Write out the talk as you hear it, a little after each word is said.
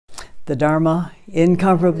The Dharma,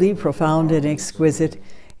 incomparably profound and exquisite,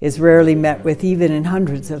 is rarely met with even in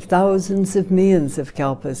hundreds of thousands of millions of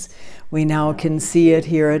kalpas. We now can see it,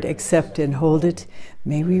 hear it, accept and hold it.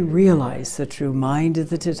 May we realize the true mind of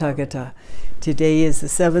the Tathagata. Today is the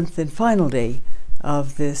 7th and final day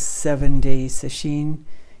of this 7-day sesshin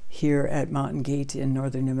here at Mountain Gate in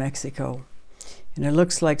northern New Mexico. And it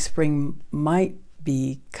looks like spring might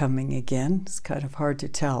be coming again. It's kind of hard to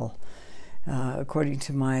tell. According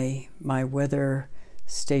to my weather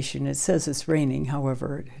station, it says it's raining.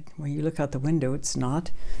 However, when you look out the window, it's not,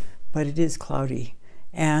 but it is cloudy.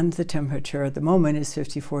 And the temperature at the moment is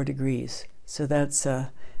 54 degrees. So that's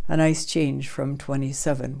a nice change from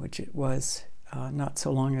 27, which it was not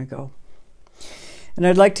so long ago. And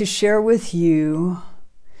I'd like to share with you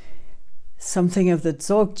something of the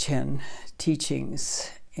Dzogchen teachings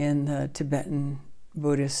in the Tibetan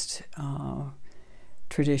Buddhist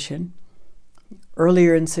tradition.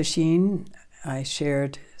 Earlier in sesshin, I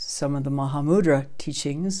shared some of the Mahamudra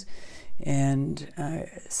teachings, and I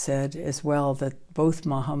said as well that both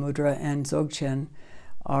Mahamudra and Dzogchen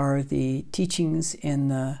are the teachings in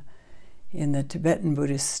the Tibetan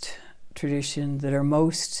Buddhist tradition that are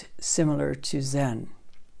most similar to Zen.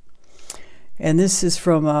 And this is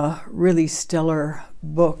from a really stellar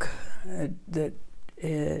book that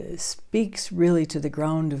speaks really to the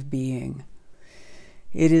ground of being.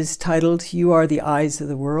 It is titled, "You Are the Eyes of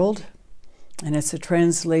the World," and it's a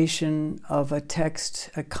translation of a text,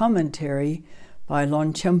 a commentary by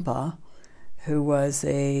Longchenpa, who was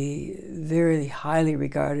a very highly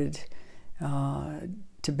regarded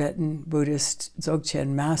Tibetan Buddhist Dzogchen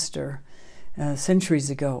master centuries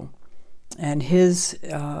ago. And his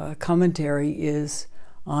commentary is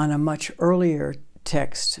on a much earlier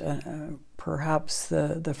text, perhaps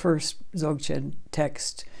the first Dzogchen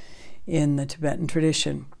text in the Tibetan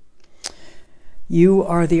tradition. You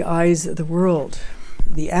are the eyes of the world.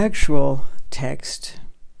 The actual text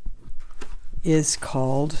is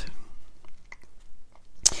called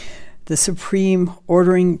the Supreme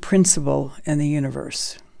Ordering Principle in the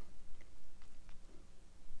Universe.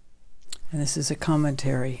 And this is a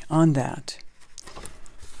commentary on that.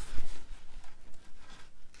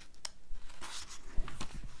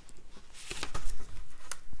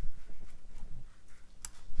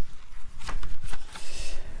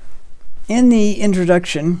 In the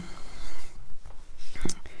introduction,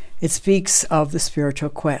 it speaks of the spiritual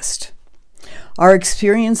quest. Our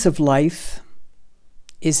experience of life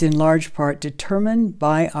is in large part determined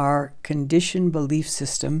by our conditioned belief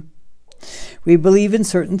system. We believe in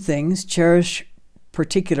certain things, cherish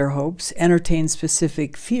particular hopes, entertain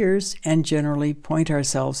specific fears, and generally point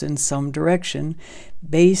ourselves in some direction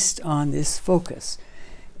based on this focus.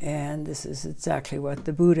 And this is exactly what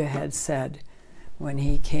the Buddha had said when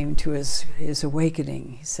he came to his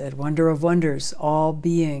awakening. He said, "Wonder of wonders, all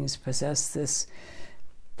beings possess this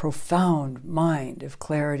profound mind of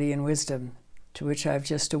clarity and wisdom to which I've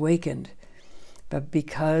just awakened. But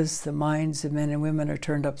because the minds of men and women are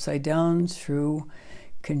turned upside down through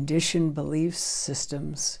conditioned belief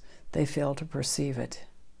systems, they fail to perceive it."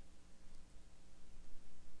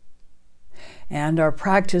 And our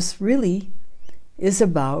practice really is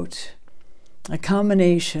about a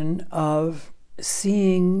combination of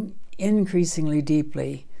seeing increasingly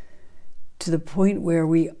deeply to the point where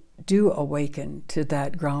we do awaken to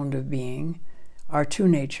that ground of being, our true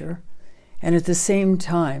nature, and at the same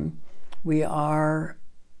time we are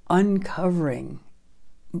uncovering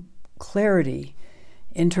clarity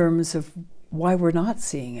in terms of why we're not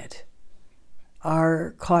seeing it.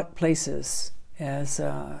 Our caught places, as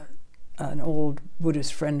an old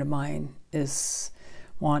Buddhist friend of mine is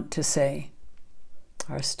wont to say,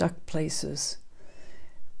 are stuck places.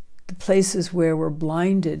 The places where we're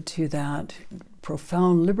blinded to that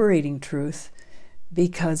profound liberating truth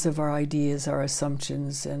because of our ideas, our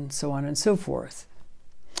assumptions, and so on and so forth.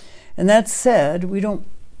 And that said, we don't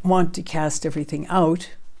want to cast everything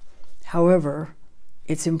out. However,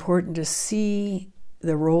 it's important to see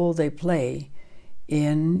the role they play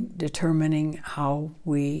in determining how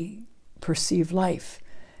we perceive life,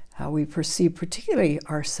 how we perceive particularly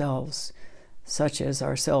ourselves, such as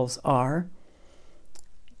ourselves are.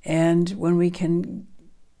 And when we can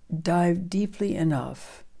dive deeply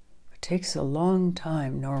enough, it takes a long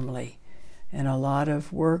time normally and a lot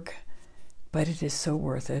of work, but it is so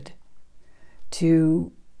worth it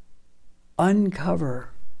to uncover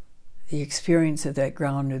the experience of that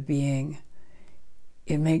ground of being.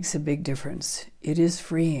 It makes a big difference. It is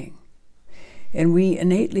freeing. And we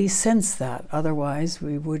innately sense that, otherwise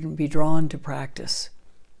we wouldn't be drawn to practice.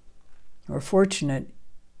 We're fortunate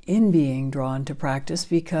in being drawn to practice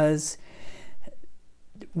because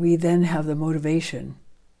we then have the motivation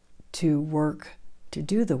to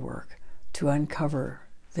do the work, to uncover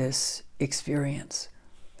this experience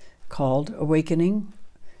called awakening,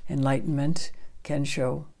 enlightenment,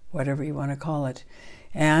 kensho, whatever you want to call it.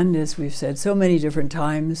 And as we've said so many different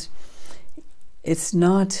times, it's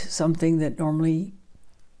not something that normally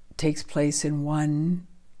takes place in one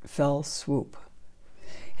fell swoop.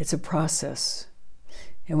 It's a process.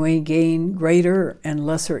 And we gain greater and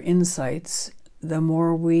lesser insights the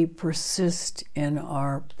more we persist in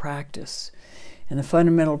our practice. And the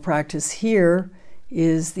fundamental practice here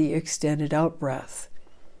is the extended out-breath,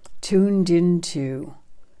 tuned into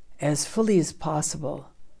as fully as possible,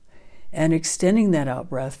 and extending that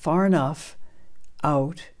out-breath far enough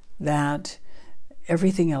out that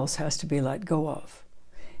everything else has to be let go of.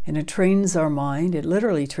 And it trains our mind, it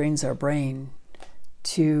literally trains our brain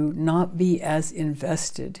to not be as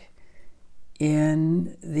invested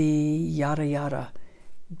in the yada yada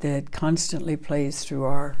that constantly plays through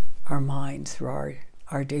our mind, through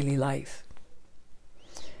our daily life.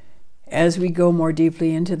 As we go more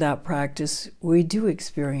deeply into that practice, we do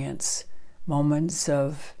experience moments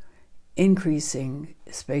of increasing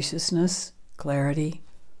spaciousness, clarity,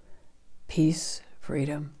 peace,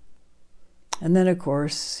 freedom. And then, of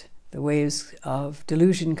course, the waves of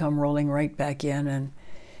delusion come rolling right back in,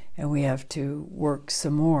 and we have to work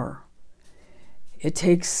some more. It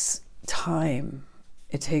takes time,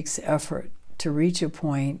 it takes effort to reach a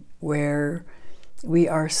point where we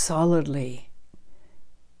are solidly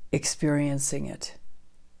experiencing it.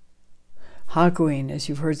 Hakuin, as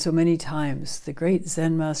you've heard so many times, the great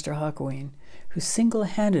Zen master Hakuin, who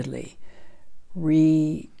single-handedly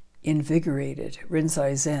reinvigorated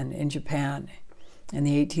Rinzai Zen in Japan in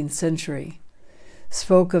the 18th century,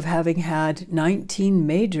 spoke of having had 19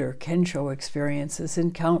 major kensho experiences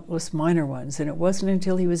and countless minor ones, and it wasn't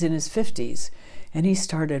until he was in his 50s, and he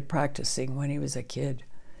started practicing when he was a kid,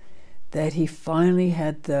 that he finally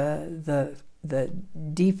had the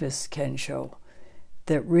deepest kensho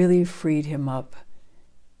that really freed him up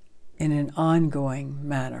in an ongoing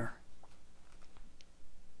manner.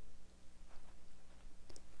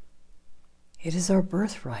 It is our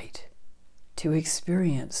birthright to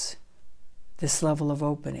experience this level of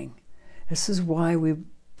opening. This is why we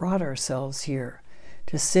brought ourselves here,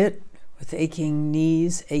 to sit with aching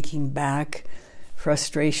knees, aching back,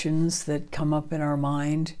 frustrations that come up in our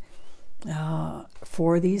mind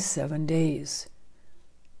for these 7 days.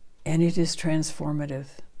 And it is transformative.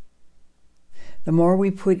 The more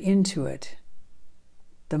we put into it,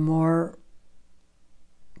 the more,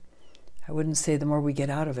 I wouldn't say the more we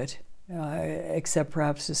get out of it, except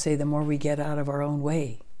perhaps to say the more we get out of our own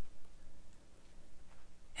way.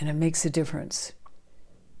 And it makes a difference.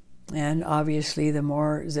 And obviously, the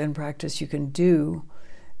more Zen practice you can do,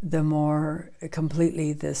 the more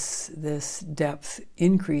completely this depth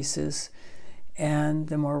increases, and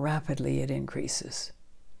the more rapidly it increases.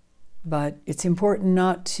 But it's important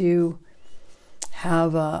not to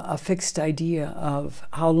have a fixed idea of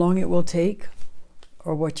how long it will take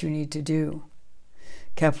or what you need to do.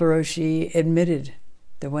 Mitra-roshi admitted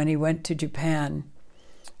that when he went to Japan,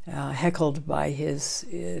 heckled by his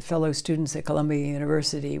fellow students at Columbia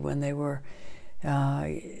University when they were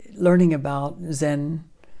learning about Zen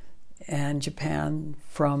and Japan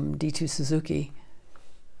from D2 Suzuki,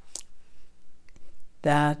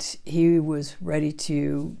 that he was ready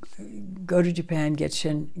to go to Japan, get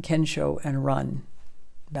kensho, and run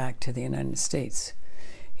back to the United States.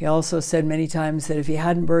 He also said many times that if he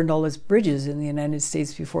hadn't burned all his bridges in the United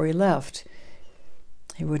States before he left,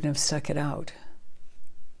 he wouldn't have stuck it out.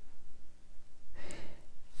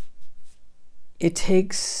 It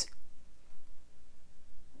takes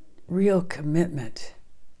real commitment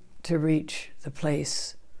to reach the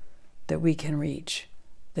place that we can reach,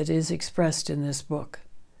 that is expressed in this book.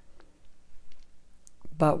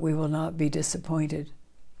 But we will not be disappointed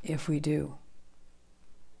if we do.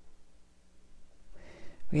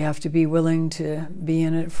 We have to be willing to be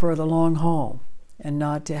in it for the long haul and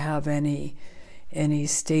not to have any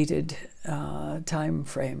stated time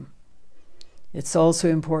frame. It's also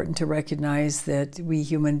important to recognize that we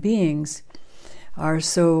human beings are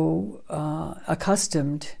so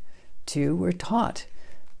accustomed to, we're taught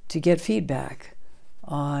to get feedback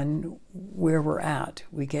on where we're at.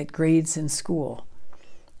 We get grades in school,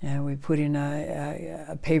 and we put in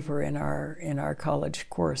a paper in our college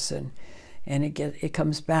course, and it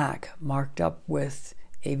comes back marked up with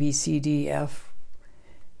A, B, C, D, F.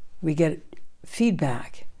 We get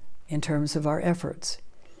feedback in terms of our efforts.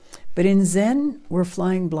 But in Zen, we're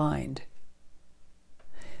flying blind.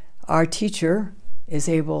 Our teacher is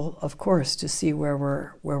able, of course, to see where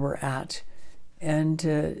we're at and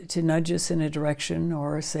to nudge us in a direction,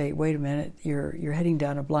 or say, wait a minute, you're heading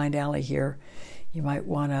down a blind alley here. You might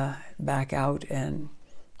want to back out and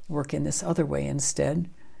work in this other way instead.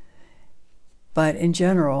 But in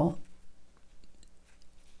general,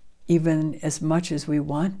 even as much as we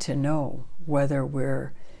want to know whether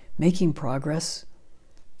we're making progress,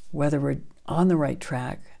 whether we're on the right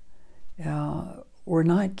track, we're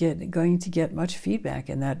not going to get much feedback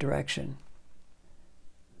in that direction.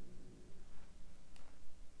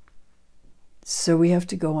 So we have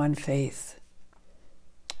to go on faith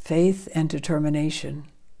and determination,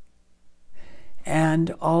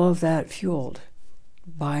 and all of that fueled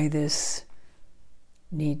by this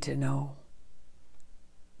need to know,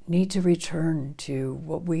 need to return to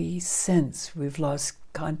what we sense we've lost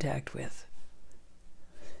contact with.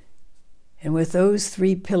 And with those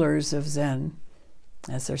 3 pillars of Zen,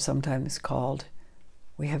 as they're sometimes called,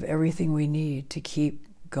 we have everything we need to keep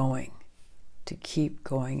going,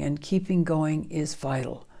 and keeping going is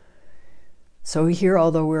vital. So here,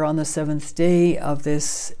 although we're on the 7th day of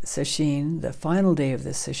this sesshin, the final day of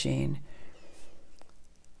this sesshin,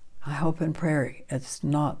 I hope and pray it's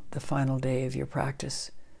not the final day of your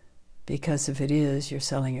practice, because if it is, you're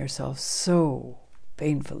selling yourself so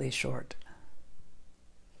painfully short.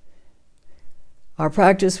 Our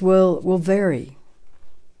practice will vary.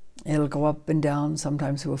 It'll go up and down.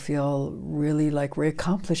 Sometimes we'll feel really like we're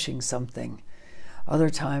accomplishing something.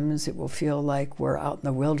 Other times it will feel like we're out in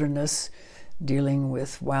the wilderness dealing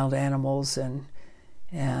with wild animals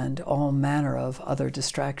and all manner of other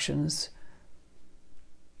distractions.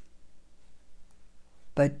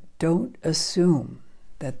 But don't assume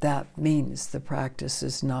that that means the practice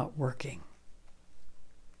is not working,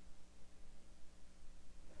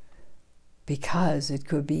 because it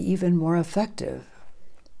could be even more effective.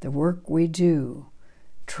 The work we do,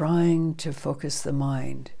 trying to focus the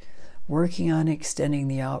mind, working on extending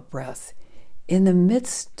the out-breath, in the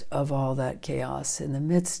midst of all that chaos, in the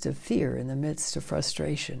midst of fear, in the midst of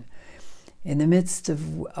frustration, in the midst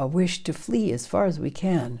of a wish to flee as far as we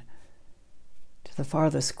can to the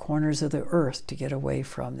farthest corners of the earth to get away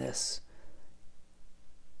from this.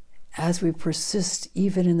 As we persist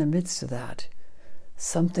even in the midst of that,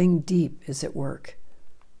 something deep is at work,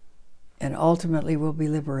 and ultimately will be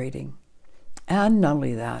liberating. And not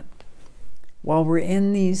only that, while we're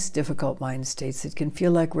in these difficult mind states, it can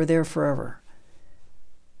feel like we're there forever.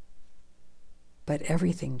 But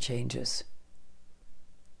everything changes,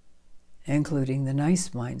 including the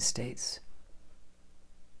nice mind states.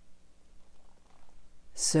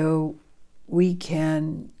 So we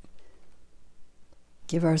can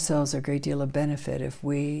give ourselves a great deal of benefit if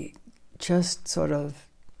we just sort of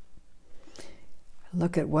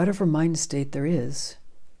look at whatever mind state there is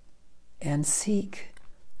and seek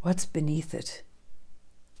what's beneath it.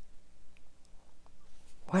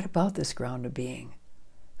 What about this ground of being?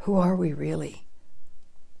 Who are we really?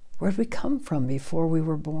 Where did we come from before we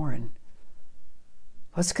were born?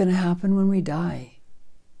 What's going to happen when we die?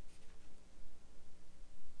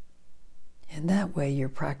 In that way, your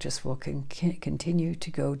practice will continue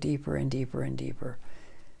to go deeper and deeper and deeper,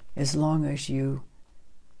 as long as you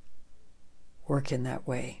work in that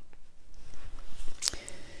way.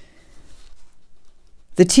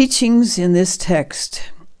 The teachings in this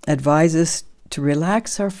text advise us to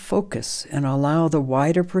relax our focus and allow the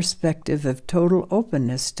wider perspective of total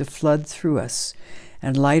openness to flood through us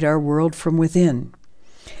and light our world from within.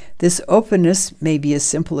 This openness may be as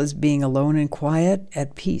simple as being alone and quiet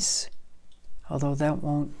at peace, although that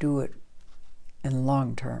won't do it in the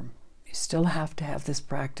long term. You still have to have this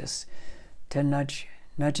practice to nudge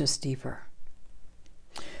us deeper.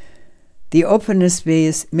 The openness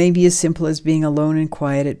may be as simple as being alone and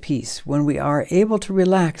quiet at peace. When we are able to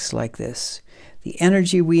relax like this, the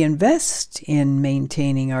energy we invest in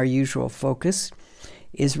maintaining our usual focus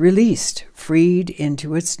is released, freed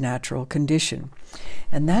into its natural condition.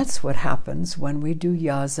 And that's what happens when we do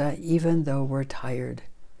yasa, even though we're tired.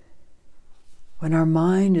 When our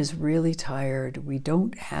mind is really tired, we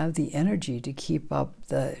don't have the energy to keep up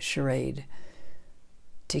the charade,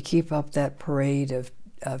 to keep up that parade of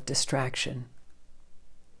distraction.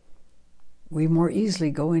 We more easily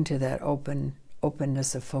go into that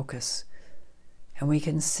openness of focus, and we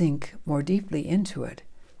can sink more deeply into it.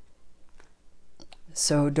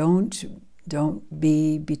 So don't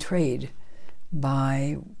be betrayed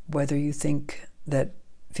by whether you think that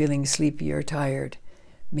feeling sleepy or tired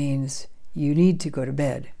means you need to go to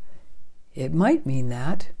bed. It might mean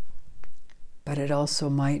that, but it also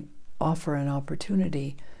might offer an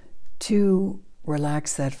opportunity to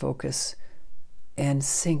relax that focus and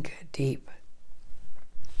sink deep.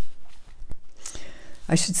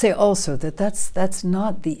 I should say also that that's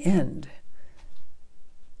not the end.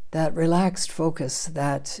 That relaxed focus,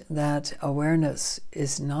 that awareness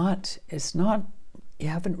is not, you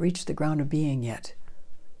haven't reached the ground of being yet.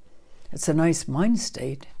 It's a nice mind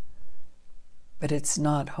state, but it's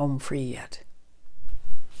not home free yet.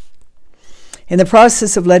 In the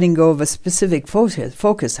process of letting go of a specific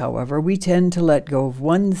focus, however, we tend to let go of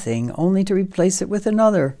one thing only to replace it with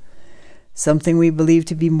another, something we believe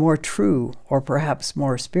to be more true or perhaps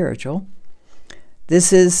more spiritual.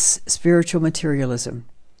 This is spiritual materialism.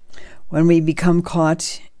 When we become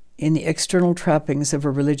caught in the external trappings of a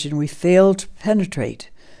religion, we fail to penetrate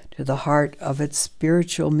to the heart of its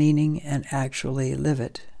spiritual meaning and actually live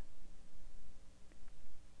it.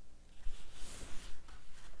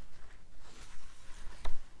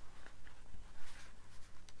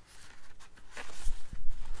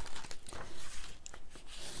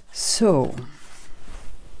 So,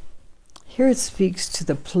 here it speaks to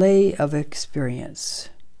the play of experience.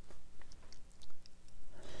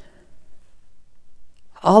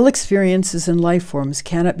 All experiences and life forms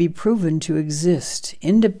cannot be proven to exist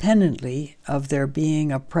independently of there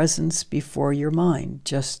being a presence before your mind,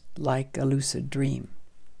 just like a lucid dream.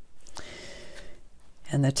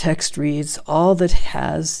 And the text reads, all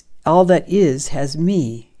that is has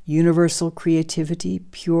me, universal creativity,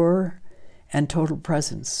 pure and total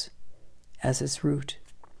presence as its root.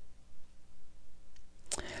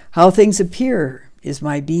 How things appear is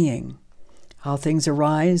my being. How things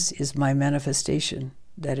arise is my manifestation.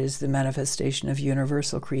 That is the manifestation of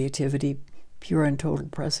universal creativity, pure and total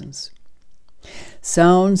presence.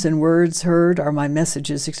 Sounds and words heard are my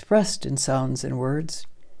messages expressed in sounds and words.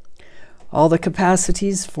 All the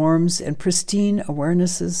capacities, forms, and pristine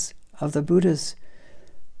awarenesses of the Buddhas,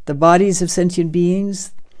 the bodies of sentient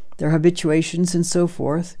beings, their habituations, and so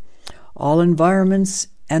forth, all environments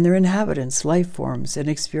and their inhabitants, life forms, and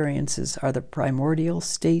experiences are the primordial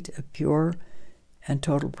state of pure and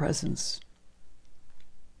total presence.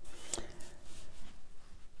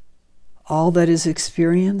 All that is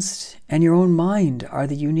experienced and your own mind are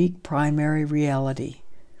the unique primary reality.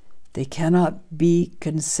 They cannot be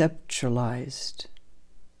conceptualized.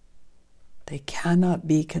 They cannot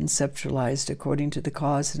be conceptualized according to the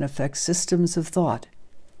cause and effect systems of thought.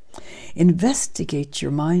 Investigate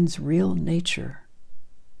your mind's real nature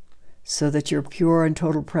so that your pure and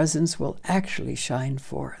total presence will actually shine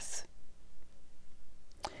forth.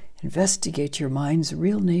 Investigate your mind's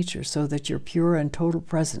real nature so that your pure and total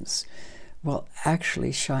presence will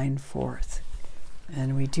actually shine forth.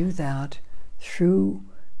 And we do that through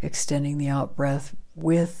extending the out-breath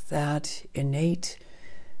with that innate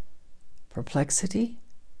perplexity,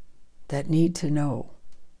 that need to know,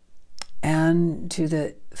 and to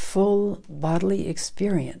the full bodily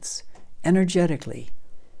experience, energetically,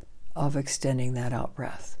 of extending that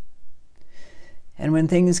out-breath. And when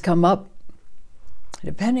things come up,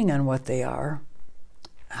 depending on what they are,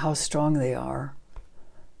 how strong they are,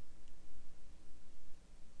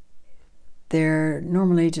 they're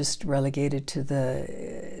normally just relegated to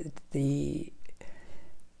the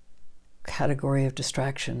category of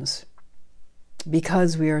distractions,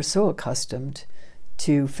 because we are so accustomed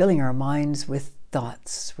to filling our minds with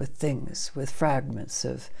thoughts, with things, with fragments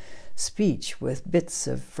of speech, with bits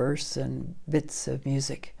of verse and bits of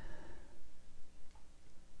music.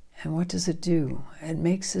 And what does it do? It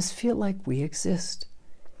makes us feel like we exist.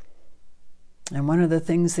 And one of the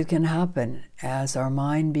things that can happen as our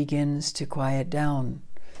mind begins to quiet down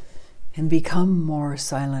and become more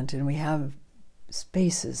silent, and we have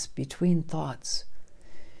spaces between thoughts,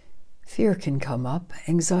 fear can come up,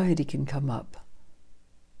 anxiety can come up.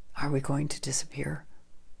 Are we going to disappear?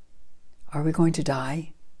 Are we going to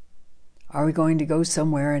die? Are we going to go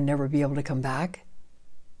somewhere and never be able to come back?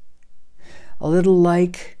 A little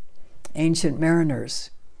like ancient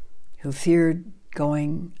mariners who feared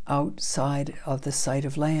going outside of the sight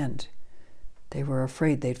of land. They were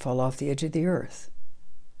afraid they'd fall off the edge of the earth.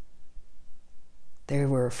 They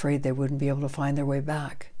were afraid they wouldn't be able to find their way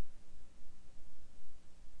back.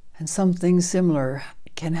 And something similar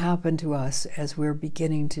can happen to us as we're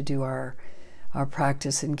beginning to do our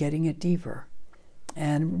practice and getting it deeper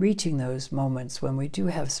and reaching those moments when we do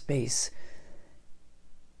have space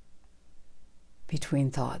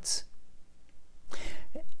between thoughts.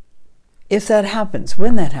 If that happens,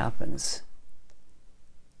 when that happens,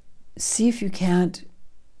 see if you can't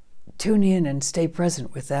tune in and stay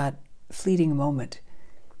present with that fleeting moment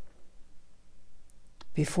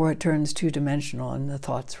before it turns two-dimensional and the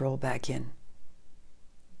thoughts roll back in.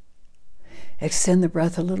 Extend the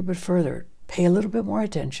breath a little bit further. Pay a little bit more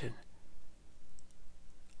attention.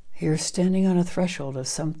 You're standing on a threshold of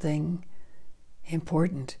something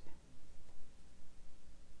important.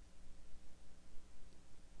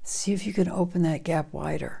 See if you can open that gap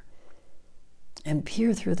wider and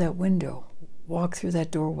peer through that window, walk through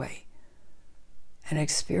that doorway, and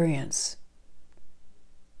experience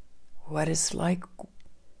what it's like.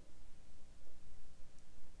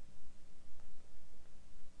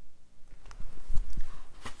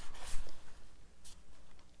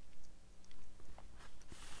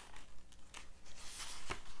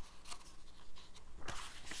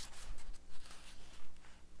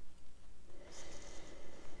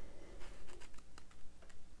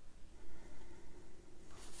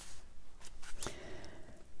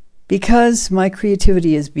 Because my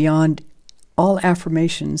creativity is beyond all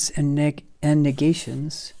affirmations and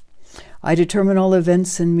negations, I determine all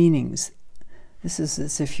events and meanings. This is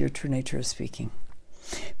as if your true nature is speaking.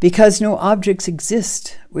 Because no objects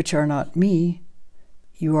exist which are not me,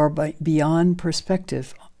 you are beyond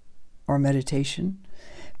perspective or meditation.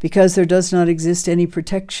 Because there does not exist any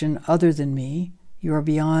protection other than me, you are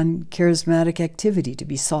beyond charismatic activity to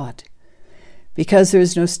be sought. Because there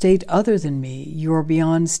is no state other than me, you are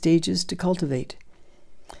beyond stages to cultivate.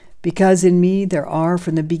 Because in me there are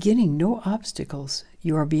from the beginning no obstacles,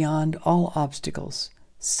 you are beyond all obstacles.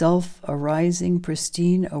 Self-arising,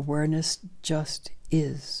 pristine awareness just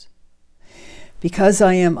is. Because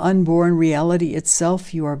I am unborn reality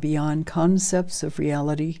itself, you are beyond concepts of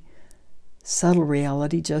reality. Subtle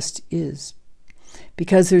reality just is.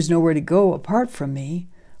 Because there's nowhere to go apart from me,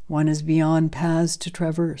 one is beyond paths to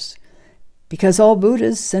traverse. Because all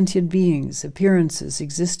Buddhas, sentient beings, appearances,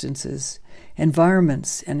 existences,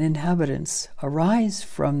 environments, and inhabitants arise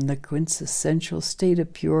from the quintessential state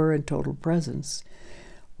of pure and total presence,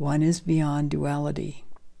 one is beyond duality.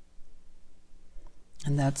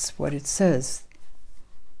 And that's what it says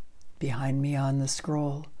behind me on the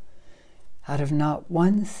scroll. Out of not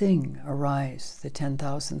one thing arise the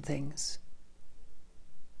 10,000 things.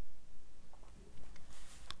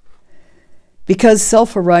 Because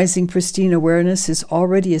self-arising pristine awareness is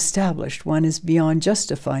already established, one is beyond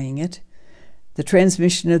justifying it. The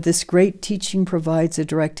transmission of this great teaching provides a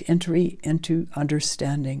direct entry into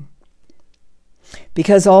understanding.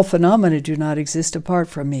 Because all phenomena do not exist apart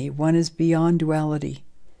from me, one is beyond duality.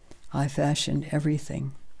 I fashioned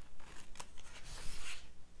everything.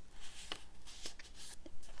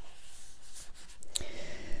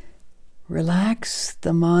 Relax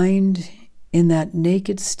the mind in that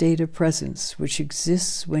naked state of presence which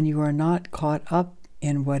exists when you are not caught up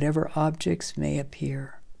in whatever objects may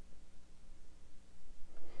appear.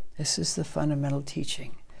 This is the fundamental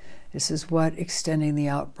teaching. This is what extending the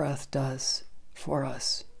out-breath does for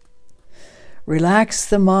us. Relax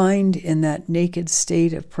the mind in that naked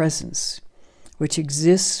state of presence which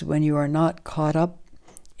exists when you are not caught up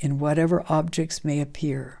in whatever objects may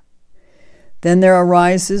appear. Then there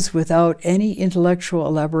arises, without any intellectual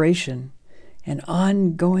elaboration, an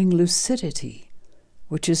ongoing lucidity,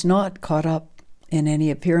 which is not caught up in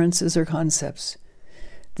any appearances or concepts.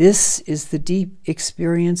 This is the deep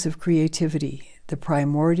experience of creativity, the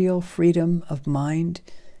primordial freedom of mind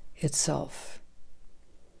itself.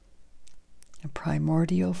 The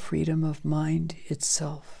primordial freedom of mind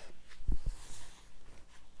itself.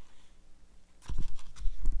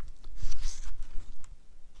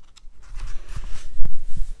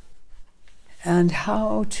 And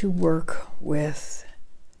how to work with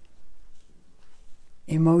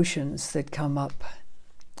emotions that come up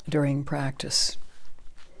during practice.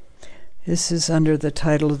 This is under the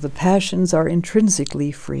title of The Passions Are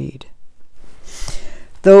Intrinsically Freed.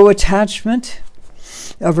 Though attachment,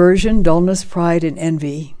 aversion, dullness, pride, and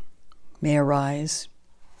envy may arise,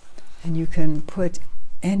 and you can put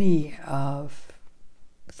any of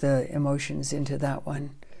the emotions into that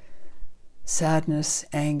one. Sadness,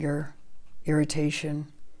 anger,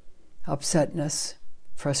 irritation, upsetness,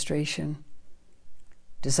 frustration,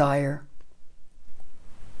 desire.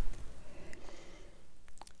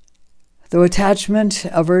 Though attachment,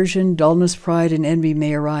 aversion, dullness, pride, and envy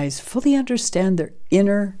may arise, fully understand their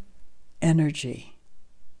inner energy.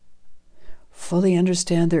 Fully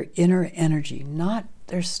understand their inner energy, not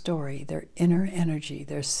their story, their inner energy,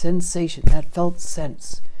 their sensation, that felt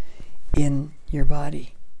sense in your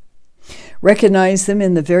body. Recognize them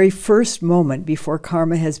in the very first moment before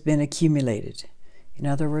karma has been accumulated. In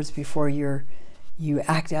other words, before you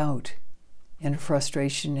act out in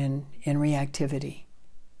frustration and in reactivity.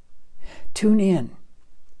 Tune in.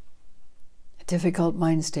 A difficult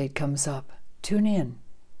mind state comes up. Tune in.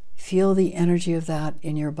 Feel the energy of that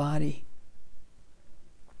in your body.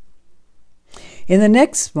 In the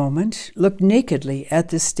next moment, look nakedly at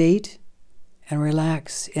the state and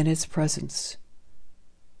relax in its presence.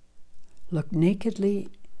 Look nakedly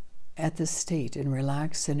at the state and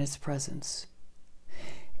relax in its presence.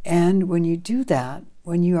 And when you do that,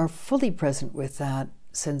 when you are fully present with that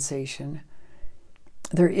sensation,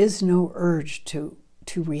 there is no urge to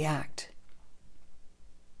react.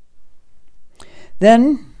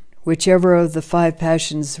 Then, whichever of the 5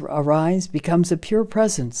 passions arise becomes a pure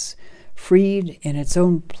presence, freed in its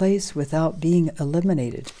own place without being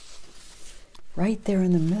eliminated. Right there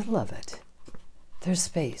in the middle of it, there's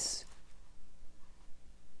space.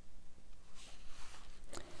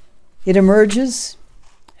 It emerges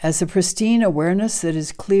as a pristine awareness that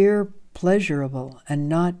is clear, pleasurable, and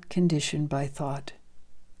not conditioned by thought.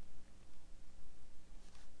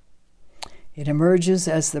 It emerges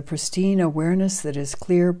as the pristine awareness that is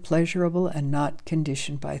clear, pleasurable, and not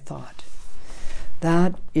conditioned by thought.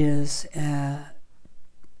 That is an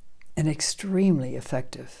extremely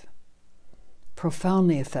effective,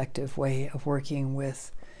 profoundly effective way of working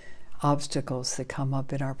with obstacles that come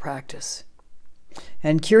up in our practice.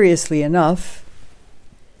 And curiously enough,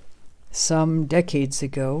 some decades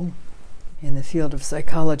ago, in the field of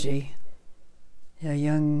psychology, a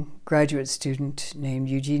young graduate student named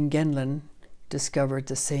Eugene Gendlin discovered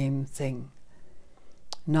the same thing.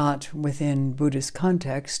 Not within Buddhist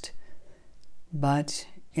context, but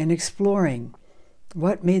in exploring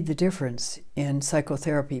what made the difference in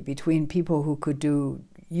psychotherapy between people who could do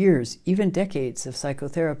years, even decades of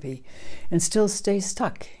psychotherapy, and still stay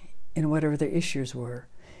stuck in whatever their issues were.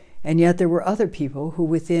 And yet there were other people who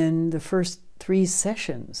within the first 3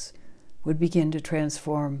 sessions would begin to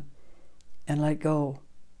transform and let go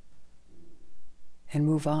and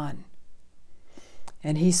move on.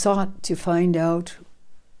 And he sought to find out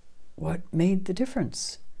what made the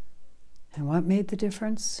difference. And what made the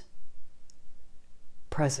difference?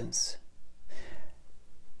 Presence.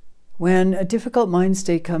 When a difficult mind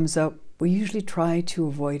state comes up, we usually try to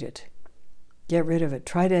avoid it, get rid of it,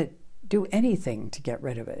 try to do anything to get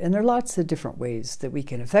rid of it. And there are lots of different ways that we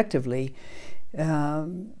can effectively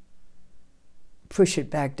push it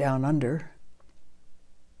back down under.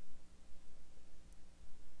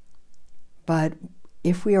 But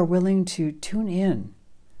if we are willing to tune in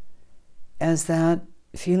as that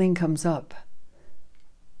feeling comes up,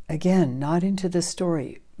 again, not into the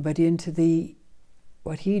story, but into the,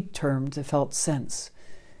 what he termed the felt sense,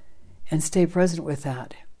 and stay present with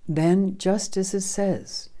that, then just as it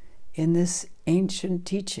says in this ancient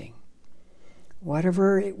teaching,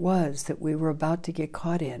 whatever it was that we were about to get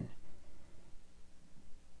caught in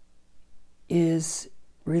is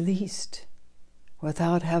released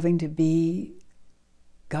without having to be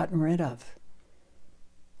gotten rid of.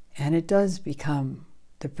 And it does become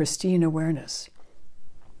the pristine awareness.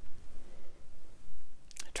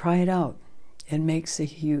 Try it out. It makes a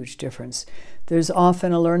huge difference. There's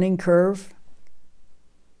often a learning curve,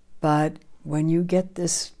 but when you get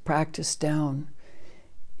this practice down,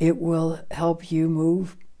 it will help you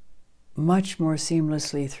move much more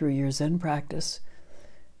seamlessly through your Zen practice.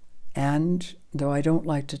 And though I don't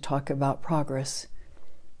like to talk about progress,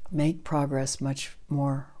 make progress much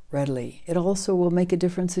more readily. It also will make a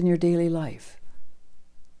difference in your daily life.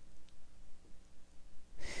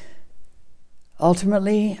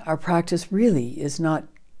 Ultimately, our practice really is not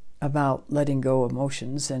about letting go of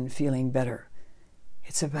emotions and feeling better.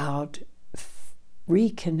 It's about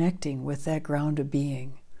reconnecting with that ground of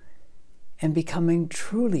being and becoming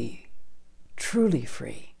truly, truly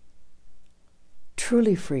free.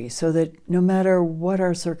 Truly free, so that no matter what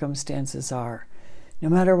our circumstances are, no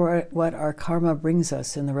matter what our karma brings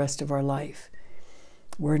us in the rest of our life,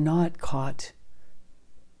 we're not caught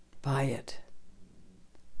by it.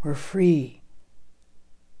 We're free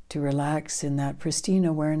to relax in that pristine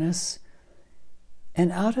awareness.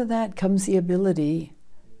 And out of that comes the ability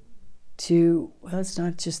to, well, it's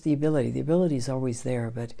not just the ability is always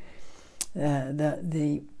there, but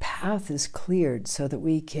the path is cleared so that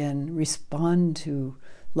we can respond to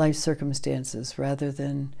life circumstances rather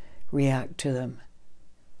than react to them.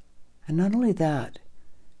 And not only that,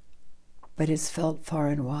 but it's felt far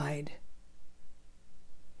and wide.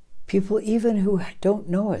 People even who don't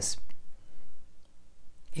know us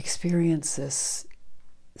experience this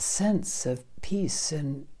sense of peace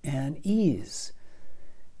and ease,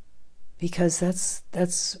 because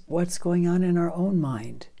that's what's going on in our own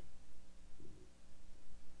mind.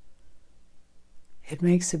 It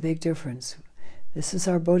makes a big difference. This is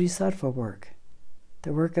our bodhisattva work,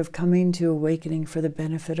 the work of coming to awakening for the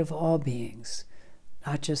benefit of all beings,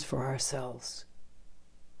 not just for ourselves.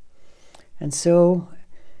 And so,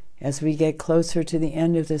 as we get closer to the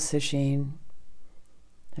end of this sesshin,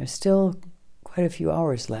 there's still quite a few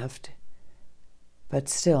hours left, but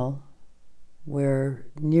still, We're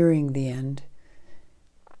nearing the end.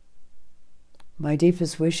 My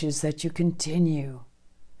deepest wish is that you continue,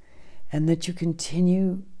 and that you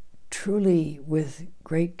continue truly with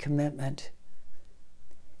great commitment.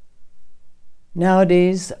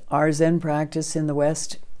 Nowadays, our Zen practice in the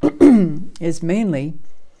West is mainly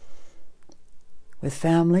with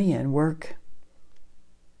family and work,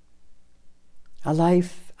 a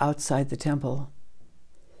life outside the temple,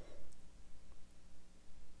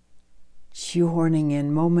 shoehorning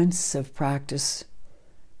in moments of practice,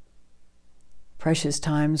 precious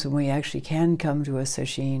times when we actually can come to a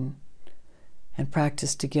sesshin and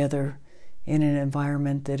practice together in an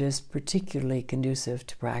environment that is particularly conducive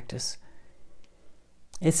to practice.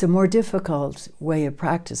 It's a more difficult way of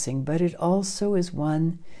practicing, but it also is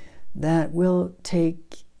one that will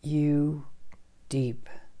take you deep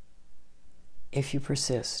if you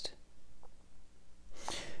persist.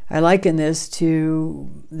 I liken this to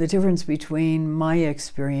the difference between my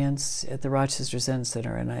experience at the Rochester Zen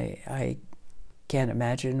Center, and I can't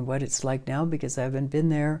imagine what it's like now because I haven't been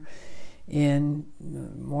there in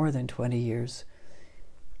more than 20 years.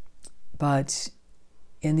 But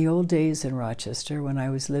in the old days in Rochester, when I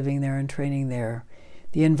was living there and training there,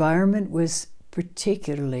 the environment was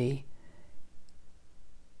particularly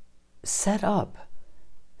set up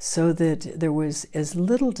so that there was as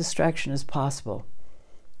little distraction as possible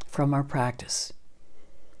from our practice.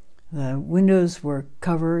 The windows were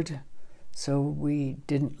covered so we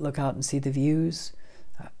didn't look out and see the views.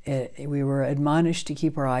 We were admonished to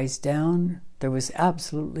keep our eyes down. There was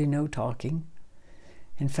absolutely no talking.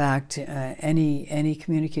 In fact, any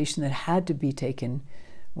communication that had to be taken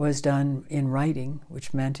was done in writing,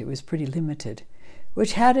 which meant it was pretty limited,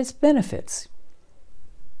 which had its benefits.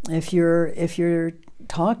 If you're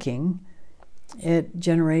talking, it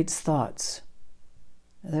generates thoughts.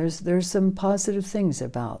 There's some positive things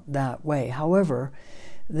about that way. However,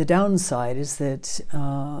 the downside is that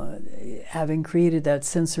having created that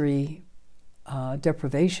sensory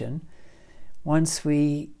deprivation, once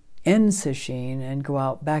we end sesshin and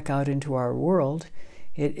go back out into our world,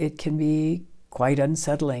 it can be quite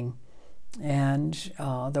unsettling. And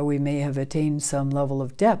though we may have attained some level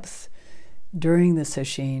of depth during the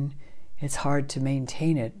sesshin, it's hard to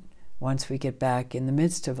maintain it once we get back in the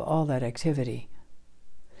midst of all that activity.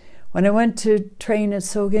 When I went to train at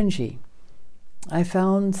Sogenji, I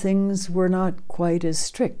found things were not quite as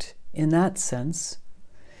strict in that sense.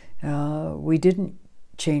 We didn't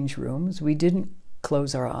change rooms. We didn't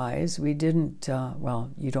close our eyes. We didn't,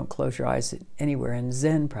 you don't close your eyes anywhere in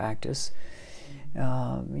Zen practice.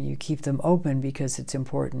 You keep them open because it's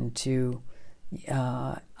important to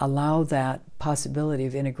allow that possibility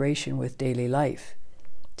of integration with daily life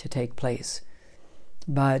to take place.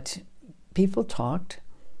 But people talked.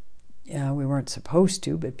 We weren't supposed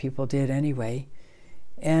to, but people did anyway.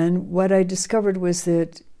 And what I discovered was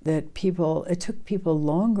that it took people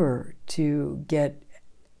longer to get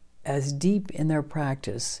as deep in their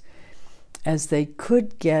practice as they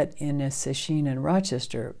could get in a sesshin in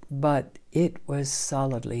Rochester, but it was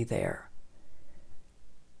solidly there.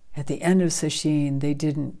 At the end of sesshin, they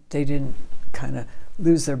didn't kind of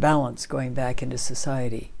lose their balance going back into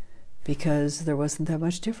society because there wasn't that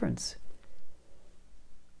much difference.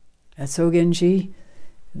 At Sogenji,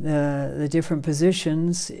 the different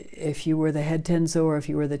positions, if you were the head tenzo or if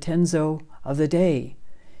you were the tenzo of the day,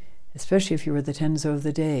 especially if you were the tenzo of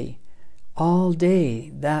the day, all day,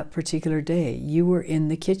 that particular day, you were in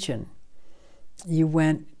the kitchen. You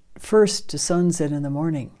went first to sunzen in the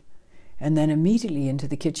morning and then immediately into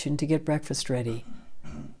the kitchen to get breakfast ready.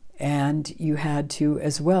 And you had to,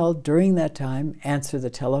 as well, during that time, answer the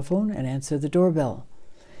telephone and answer the doorbell.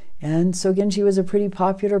 And Sogenji was a pretty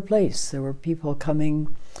popular place. There were people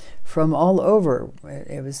coming from all over.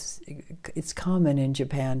 It's common in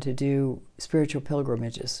Japan to do spiritual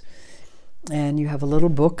pilgrimages. And you have a little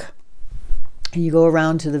book, and you go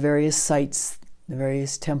around to the various sites, the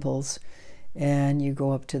various temples, and you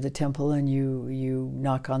go up to the temple and you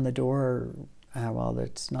knock on the door.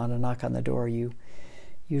 It's not a knock on the door. You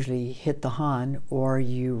usually hit the han or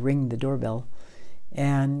you ring the doorbell.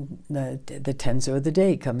 And the tenzo of the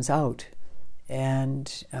day comes out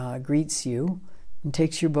and greets you and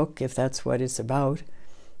takes your book, if that's what it's about,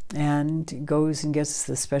 and goes and gets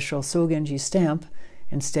the special Sogenji stamp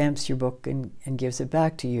and stamps your book and gives it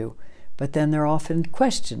back to you. But then there are often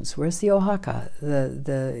questions. Where's the ohaka,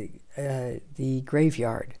 the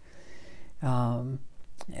graveyard? And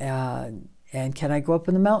can I go up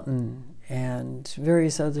in the mountain? And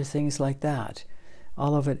various other things like that.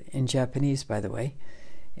 All of it in Japanese, by the way.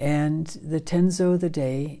 And the tenzo of the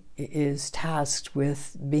day is tasked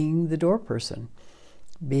with being the door person,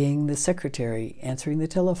 being the secretary, answering the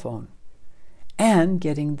telephone, and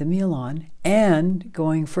getting the meal on, and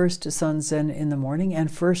going first to Sanzen in the morning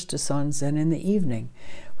and first to Sanzen in the evening,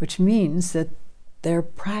 which means that their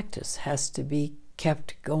practice has to be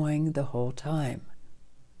kept going the whole time.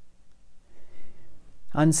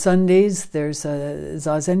 On Sundays, there's a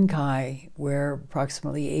Zazenkai where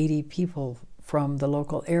approximately 80 people from the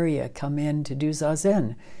local area come in to do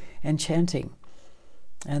Zazen and chanting.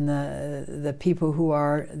 And the people who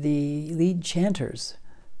are the lead chanters,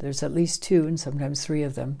 there's at least 2 and sometimes 3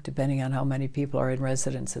 of them, depending on how many people are in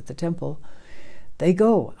residence at the temple, they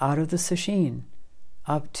go out of the sesshin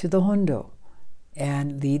up to the hondo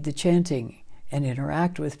and lead the chanting and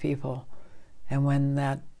interact with people. And when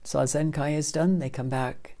that Zazenkai is done, they come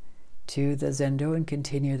back to the zendo and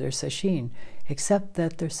continue their sesshin, except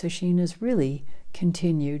that their sesshin is really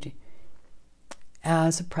continued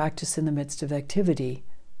as a practice in the midst of activity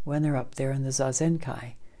when they're up there in the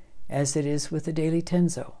Zazenkai, as it is with the daily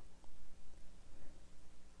tenzo.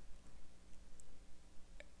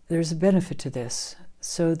 There's a benefit to this.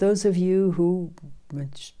 So those of you who,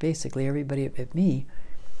 which basically everybody but me,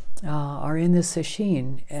 are in the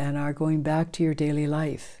sesshin and are going back to your daily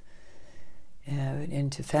life,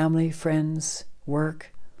 into family, friends,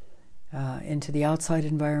 work, into the outside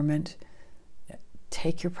environment,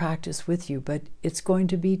 take your practice with you, but it's going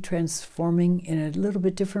to be transforming in a little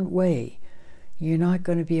bit different way. You're not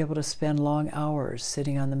going to be able to spend long hours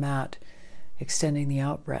sitting on the mat, extending the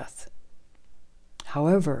out-breath.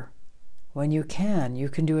 However, when you can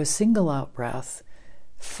do a single out-breath,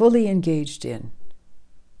 fully engaged in,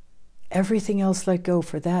 everything else let go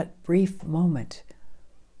for that brief moment.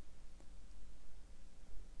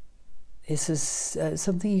 This is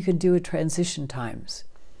something you can do at transition times.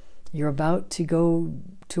 You're about to go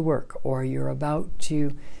to work, or you're about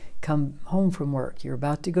to come home from work. You're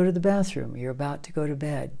about to go to the bathroom. You're about to go to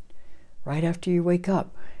bed. Right after you wake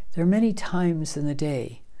up. There are many times in the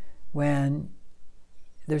day when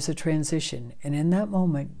there's a transition. And in that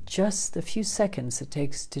moment, just the few seconds it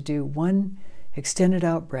takes to do one extended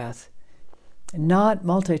out breath, not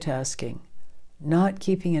multitasking, not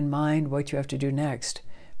keeping in mind what you have to do next,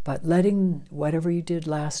 but letting whatever you did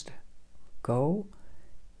last go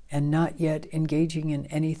and not yet engaging in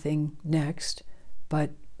anything next,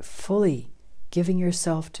 but fully giving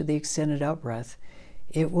yourself to the extended out breath,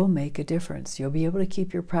 it will make a difference. You'll be able to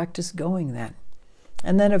keep your practice going then.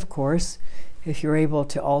 And then, of course, if you're able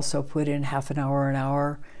to also put in half an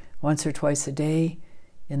hour, once or twice a day,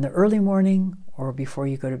 in the early morning or before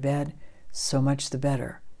you go to bed, so much the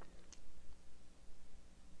better.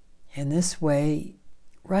 In this way,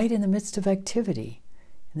 right in the midst of activity,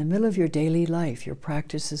 in the middle of your daily life, your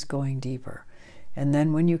practice is going deeper. And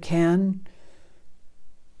then when you can,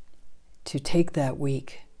 to take that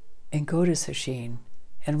week and go to sesshin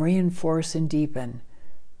and reinforce and deepen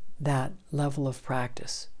that level of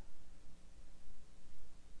practice.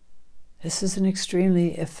 This is an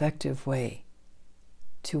extremely effective way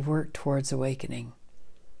to work towards awakening.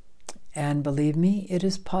 And believe me, it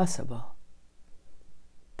is possible.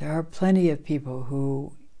 There are plenty of people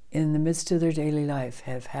who, in the midst of their daily life,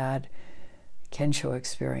 have had Kensho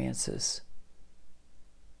experiences.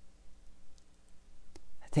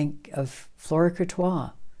 I think of Flora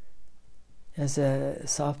Courtois as a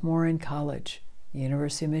sophomore in college,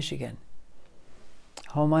 University of Michigan,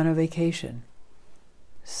 home on a vacation.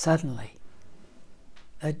 Suddenly,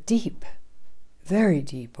 a deep, very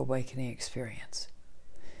deep awakening experience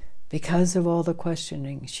because of all the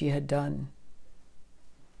questioning she had done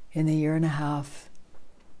in the 1.5 years,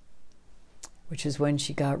 which is when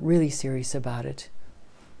she got really serious about it,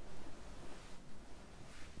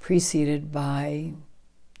 preceded by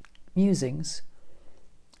musings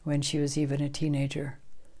when she was even a teenager.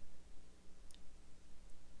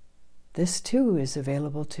 This too is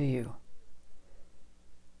available to you.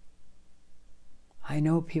 I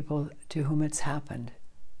know people to whom it's happened.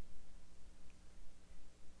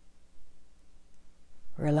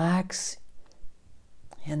 Relax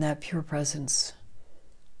in that pure presence.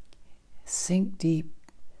 Sink deep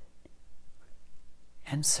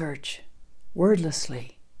and search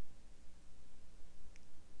wordlessly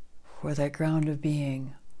for that ground of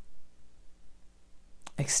being,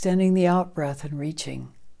 extending the out-breath and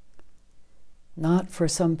reaching, not for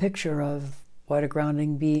some picture of what a ground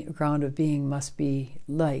of being must be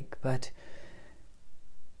like, but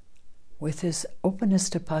with this openness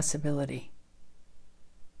to possibility.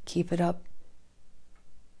 Keep it up,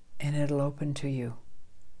 and it'll open to you.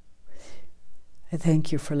 I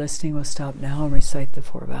thank you for listening. We'll stop now and recite the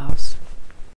 4 vows.